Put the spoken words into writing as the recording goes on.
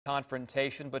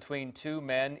Confrontation between two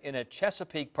men in a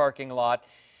Chesapeake parking lot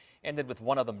ended with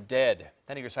one of them dead.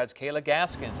 10 on your side's Kayla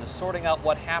Gaskins is sorting out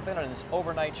what happened in this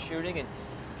overnight shooting. And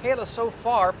Kayla, so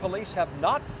far, police have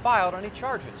not filed any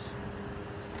charges.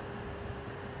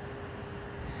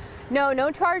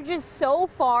 No charges so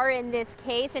far in this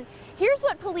case. And here's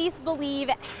what police believe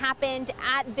happened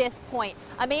at this point.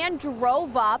 A man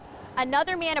drove up,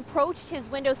 another man approached his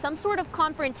window, some sort of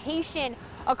confrontation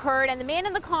occurred, and the man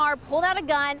in the car pulled out a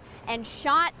gun and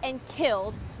shot and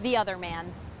killed the other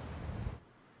man.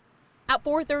 At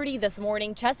 4:30 this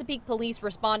morning, Chesapeake police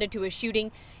responded to a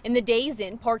shooting in the Days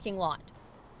Inn parking lot.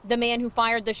 The man who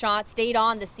fired the shot stayed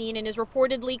on the scene and is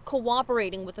reportedly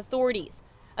cooperating with authorities.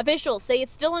 Officials say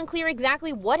it's still unclear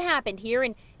exactly what happened here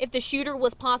and if the shooter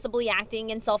was possibly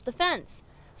acting in self-defense.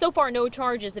 So far, no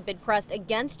charges have been pressed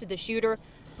against the shooter.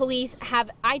 Police have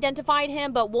identified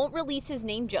him but won't release his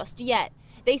name just yet.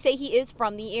 They say he is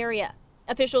from the area.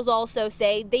 Officials also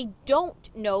say they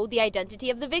don't know the identity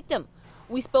of the victim.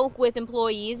 We spoke with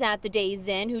employees at the Days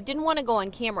Inn who didn't want to go on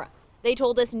camera. They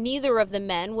told us neither of the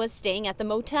men was staying at the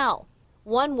motel.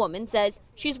 One woman says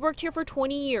she's worked here for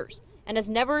 20 years and has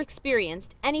never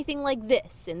experienced anything like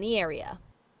this in the area.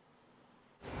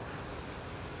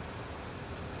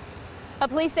 But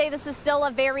police say this is still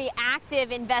a very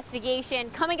active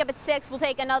investigation. Coming up at 6, we'll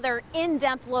take another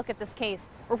in-depth look at this case.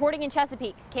 Reporting in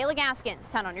Chesapeake, Kayla Gaskins,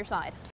 10 on your side.